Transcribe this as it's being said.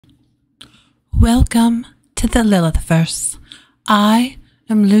Welcome to the Lilith Verse. I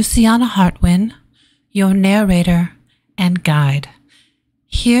am Luciana Hartwin, your narrator and guide.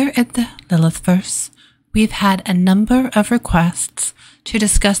 Here at the Lilith Verse, we've had a number of requests to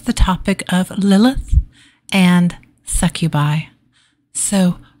discuss the topic of Lilith and succubi.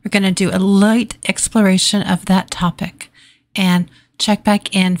 So we're going to do a light exploration of that topic and check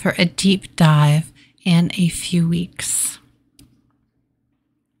back in for a deep dive in a few weeks.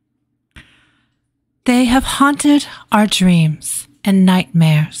 They have haunted our dreams and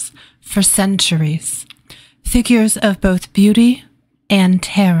nightmares for centuries, figures of both beauty and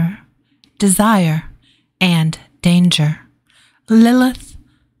terror, desire and danger. Lilith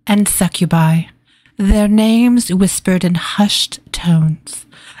and succubi, their names whispered in hushed tones,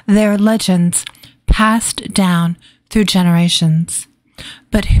 their legends passed down through generations.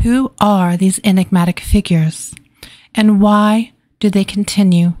 But who are these enigmatic figures, and why do they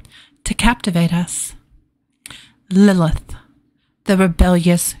continue to captivate us? Lilith, the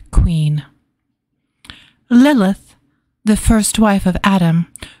rebellious queen. Lilith, the first wife of Adam,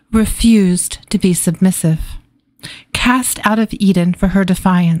 refused to be submissive. Cast out of Eden for her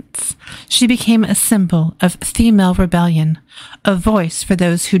defiance, she became a symbol of female rebellion, a voice for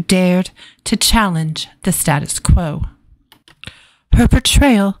those who dared to challenge the status quo. Her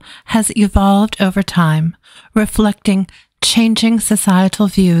portrayal has evolved over time, reflecting changing societal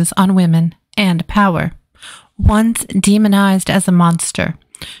views on women and power. Once demonized as a monster,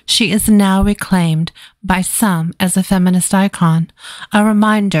 she is now reclaimed by some as a feminist icon, a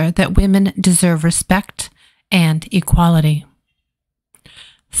reminder that women deserve respect and equality.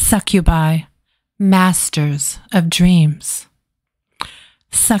 Succubi, masters of dreams.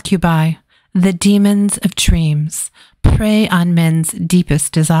 Succubi, the demons of dreams, prey on men's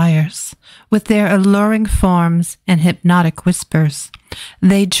deepest desires. With their alluring forms and hypnotic whispers,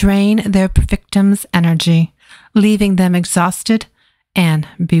 they drain their victims' energy, leaving them exhausted and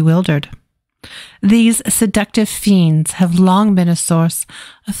bewildered. These seductive fiends have long been a source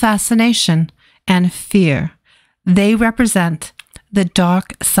of fascination and fear. They represent the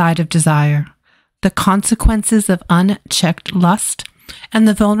dark side of desire, the consequences of unchecked lust, and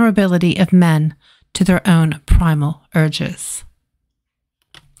the vulnerability of men to their own primal urges.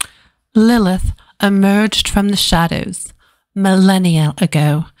 Lilith emerged from the shadows millennia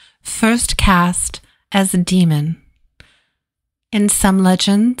ago, first cast as a demon. In some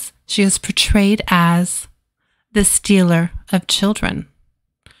legends, she is portrayed as the stealer of children.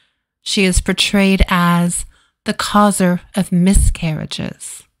 She is portrayed as the causer of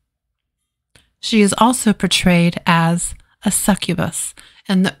miscarriages. She is also portrayed as a succubus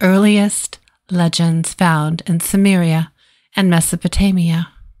in the earliest legends found in Sumeria and Mesopotamia.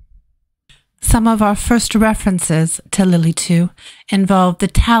 Some of our first references to Lilith involve the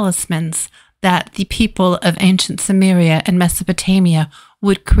talismans that the people of ancient Sumeria and Mesopotamia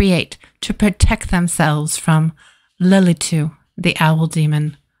would create to protect themselves from Lilith, the owl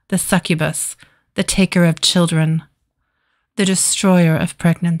demon, the succubus, the taker of children, the destroyer of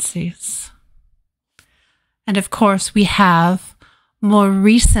pregnancies. And of course, we have more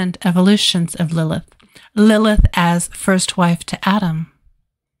recent evolutions of Lilith. Lilith as first wife to Adam.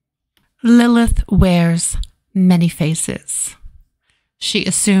 Lilith wears many faces. She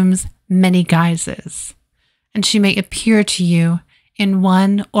assumes many guises, and she may appear to you in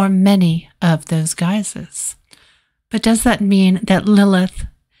one or many of those guises. But does that mean that Lilith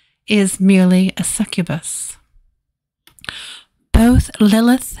is merely a succubus? Both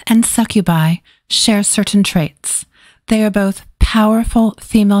Lilith and succubi share certain traits. They are both powerful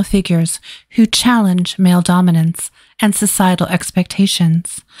female figures who challenge male dominance and societal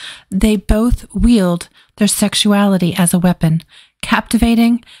expectations. They both wield their sexuality as a weapon,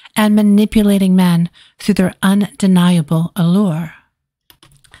 captivating and manipulating men through their undeniable allure.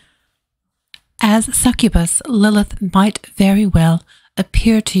 As succubus, Lilith might very well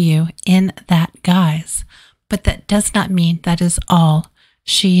appear to you in that guise, but that does not mean that is all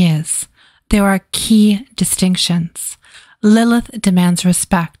she is. There are key distinctions. Lilith demands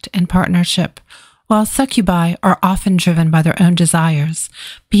respect and partnership, while succubi are often driven by their own desires,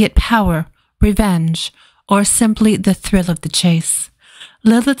 be it power, revenge, or simply the thrill of the chase.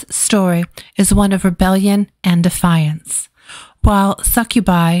 Lilith's story is one of rebellion and defiance, while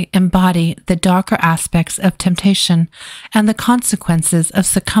succubi embody the darker aspects of temptation and the consequences of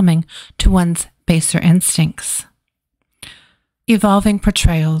succumbing to one's baser instincts. Evolving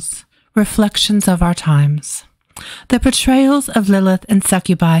portrayals, reflections of our times. The portrayals of Lilith and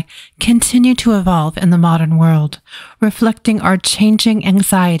succubi continue to evolve in the modern world, reflecting our changing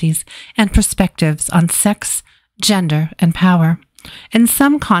anxieties and perspectives on sex, gender, and power. In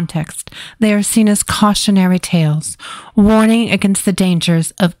some context, they are seen as cautionary tales, warning against the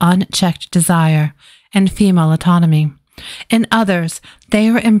dangers of unchecked desire and female autonomy. In others, they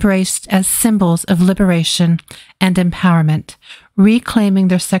are embraced as symbols of liberation and empowerment, reclaiming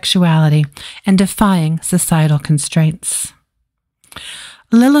their sexuality and defying societal constraints.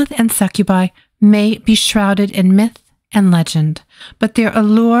 Lilith and succubi may be shrouded in myth and legend, but their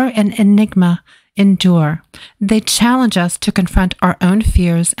allure and enigma endure. They challenge us to confront our own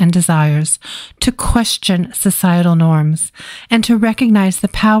fears and desires, to question societal norms, and to recognize the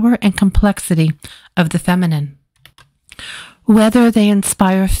power and complexity of the feminine. Whether they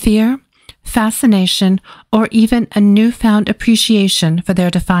inspire fear, fascination, or even a newfound appreciation for their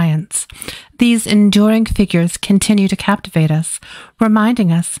defiance, these enduring figures continue to captivate us,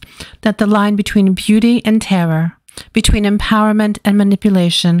 reminding us that the line between beauty and terror, between empowerment and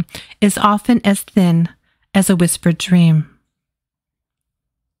manipulation, is often as thin as a whispered dream.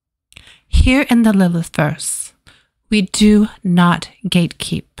 Here in the Lilith Verse, we do not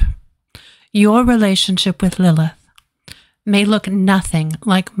gatekeep. Your relationship with Lilith may look nothing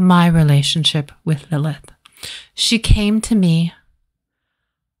like my relationship with Lilith. She came to me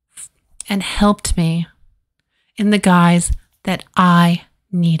and helped me in the guise that I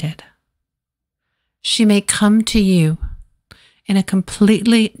needed. She may come to you in a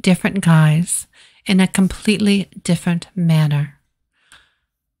completely different guise, in a completely different manner.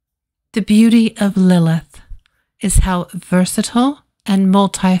 The beauty of Lilith is how versatile and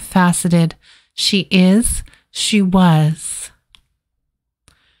multifaceted she is, she was.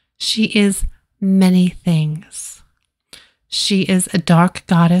 She is many things. She is a dark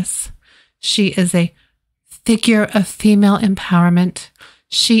goddess. She is a figure of female empowerment.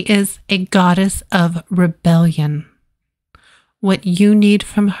 She is a goddess of rebellion. What you need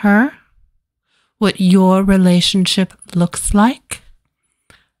from her, what your relationship looks like,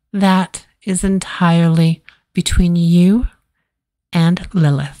 that is entirely between you and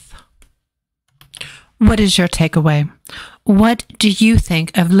Lilith. What is your takeaway? What do you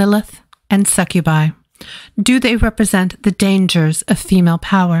think of Lilith and succubi? Do they represent the dangers of female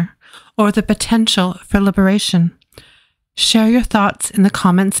power or the potential for liberation? Share your thoughts in the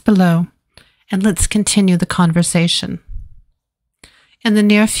comments below, and let's continue the conversation. In the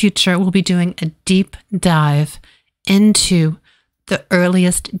near future, we'll be doing a deep dive into the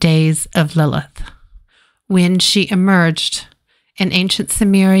earliest days of Lilith, when she emerged in ancient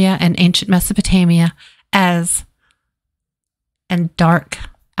Sumeria and ancient Mesopotamia as a dark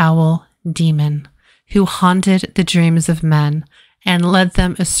owl demon who haunted the dreams of men and led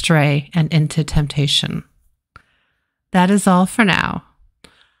them astray and into temptation. That is all for now.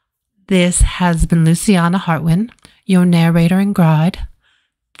 This has been Luciana Hartwin, your narrator and guide.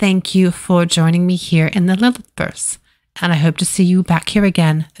 Thank you for joining me here in the Lilith Verse, and I hope to see you back here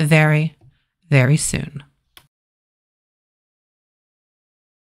again very, very soon.